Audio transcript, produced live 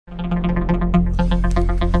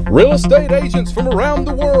Real estate agents from around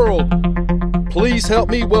the world, please help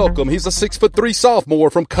me welcome. He's a 6'3" sophomore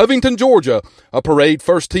from Covington, Georgia, a parade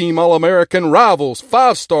first-team All-American, Rivals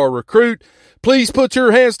 5-star recruit. Please put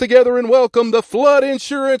your hands together and welcome the flood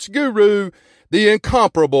insurance guru, the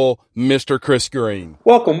incomparable Mr. Chris Green.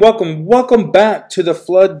 Welcome back to the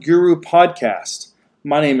Flood Guru podcast.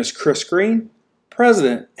 My name is Chris Green,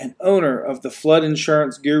 president and owner of the Flood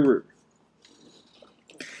Insurance Guru.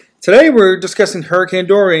 Today we're discussing Hurricane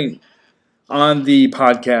Dorian on the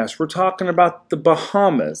podcast. We're talking about the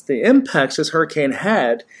Bahamas, the impacts this hurricane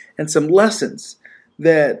had, and some lessons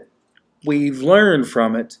that we've learned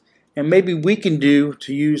from it, and maybe we can do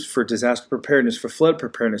to use for disaster preparedness, for flood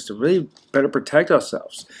preparedness, to really better protect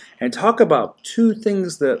ourselves. And talk about two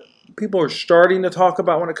things that people are starting to talk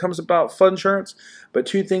about when it comes about flood insurance, but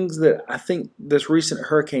two things that I think this recent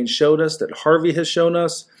hurricane showed us, that Harvey has shown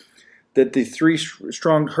us, that the three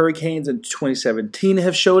strong hurricanes in 2017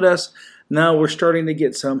 have showed us. Now we're starting to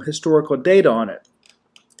get some historical data on it.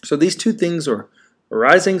 So these two things are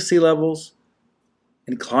rising sea levels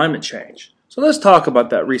and climate change. So let's talk about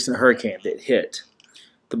that recent hurricane that hit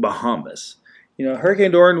the Bahamas.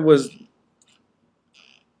 Hurricane Dorian was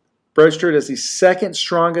registered as the second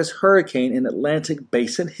strongest hurricane in Atlantic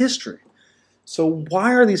Basin history. So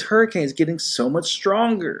why are these hurricanes getting so much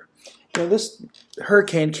stronger? This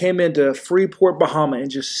hurricane came into Freeport, Bahamas,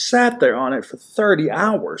 and just sat there on it for 30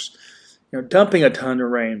 hours, dumping a ton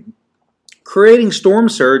of rain, creating storm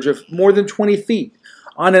surge of more than 20 feet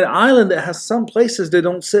on an island that has some places that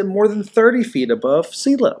don't sit more than 30 feet above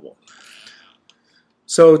sea level.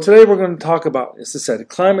 So today we're going to talk about, as I said,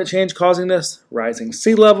 climate change causing this, rising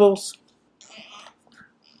sea levels.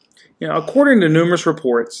 According to numerous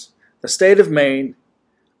reports, the state of Maine,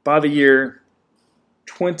 by the year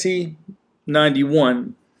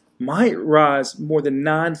 2091, might rise more than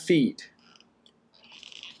 9 feet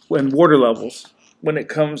in water levels when it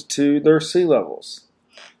comes to their sea levels.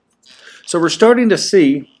 So we're starting to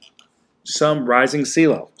see some rising sea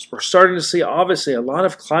levels. We're starting to see, obviously, a lot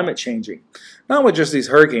of climate changing. Not with just these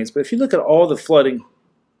hurricanes, but if you look at all the flooding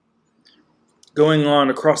going on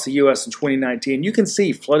across the U.S. in 2019, you can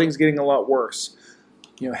see flooding's getting a lot worse.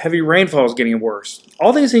 Heavy rainfall is getting worse.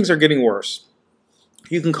 All these things are getting worse.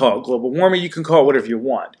 You can call it global warming, you can call it whatever you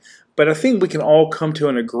want. But I think we can all come to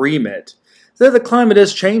an agreement that the climate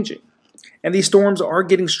is changing. And these storms are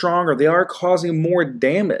getting stronger. They are causing more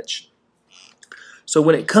damage. So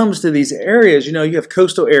when it comes to these areas, you have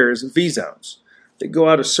coastal areas and V-zones that go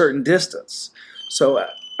out a certain distance. So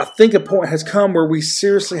I think a point has come where we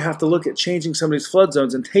seriously have to look at changing some of these flood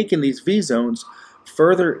zones and taking these V-zones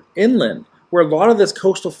further inland, where a lot of this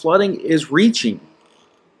coastal flooding is reaching.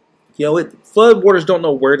 Flood waters don't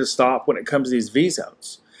know where to stop when it comes to these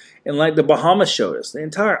V-zones. And like the Bahamas showed us, the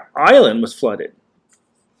entire island was flooded.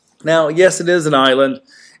 Now, yes, it is an island,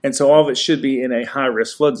 and so all of it should be in a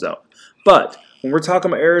high-risk flood zone. But when we're talking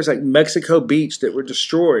about areas like Mexico Beach that were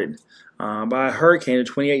destroyed by a hurricane in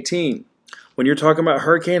 2018, when you're talking about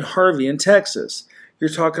Hurricane Harvey in Texas, you're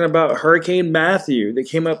talking about Hurricane Matthew that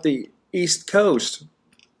came up the East Coast.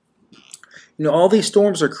 All these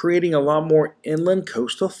storms are creating a lot more inland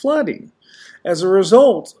coastal flooding as a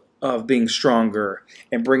result of being stronger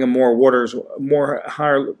and bringing more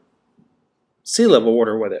higher sea level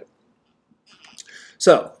water with it.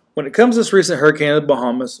 So, when it comes to this recent hurricane in the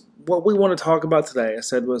Bahamas, what we want to talk about today, I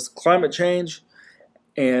said, was climate change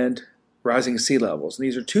and rising sea levels. And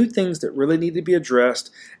these are two things that really need to be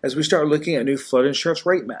addressed as we start looking at new flood insurance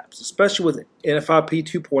rate maps, especially with NFIP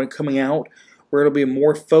 2.0 coming out, where it'll be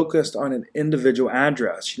more focused on an individual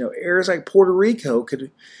address. Areas like Puerto Rico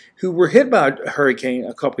who were hit by a hurricane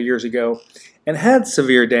a couple years ago and had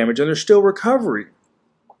severe damage, and they're still recovering.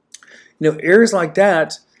 Areas like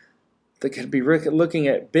that could be looking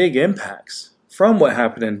at big impacts from what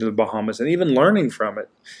happened in the Bahamas and even learning from it.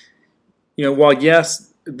 While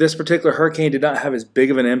yes, this particular hurricane did not have as big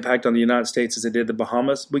of an impact on the United States as it did the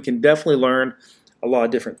Bahamas, we can definitely learn a lot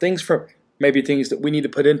of different things from maybe things that we need to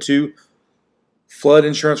put into flood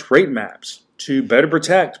insurance rate maps to better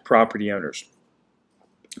protect property owners.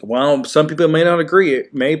 While some people may not agree,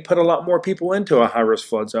 it may put a lot more people into a high-risk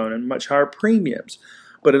flood zone and much higher premiums,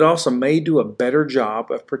 but it also may do a better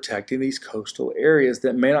job of protecting these coastal areas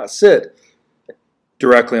that may not sit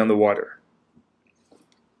directly on the water.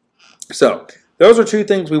 So, those are two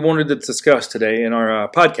things we wanted to discuss today in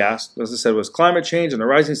our podcast. As I said, was climate change and the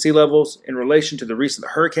rising sea levels in relation to the recent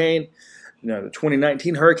hurricane, the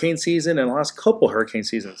 2019 hurricane season and the last couple hurricane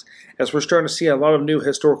seasons, as we're starting to see a lot of new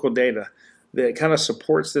historical data that kind of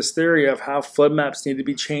supports this theory of how flood maps need to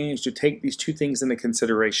be changed to take these two things into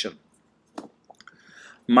consideration.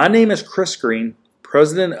 My name is Chris Green,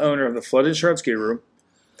 president and owner of the Flood Insurance Guru.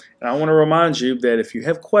 And I want to remind you that if you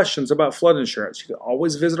have questions about flood insurance, you can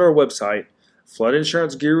always visit our website,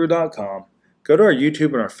 floodinsuranceguru.com. Go to our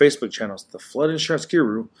YouTube and our Facebook channels, The Flood Insurance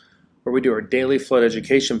Guru, where we do our daily flood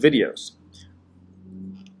education videos.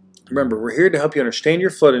 Remember, we're here to help you understand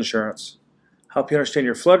your flood insurance, help you understand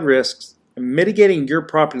your flood risks, and mitigating your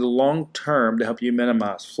property long term to help you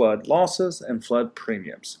minimize flood losses and flood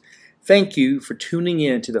premiums. Thank you for tuning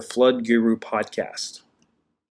in to the Flood Guru podcast.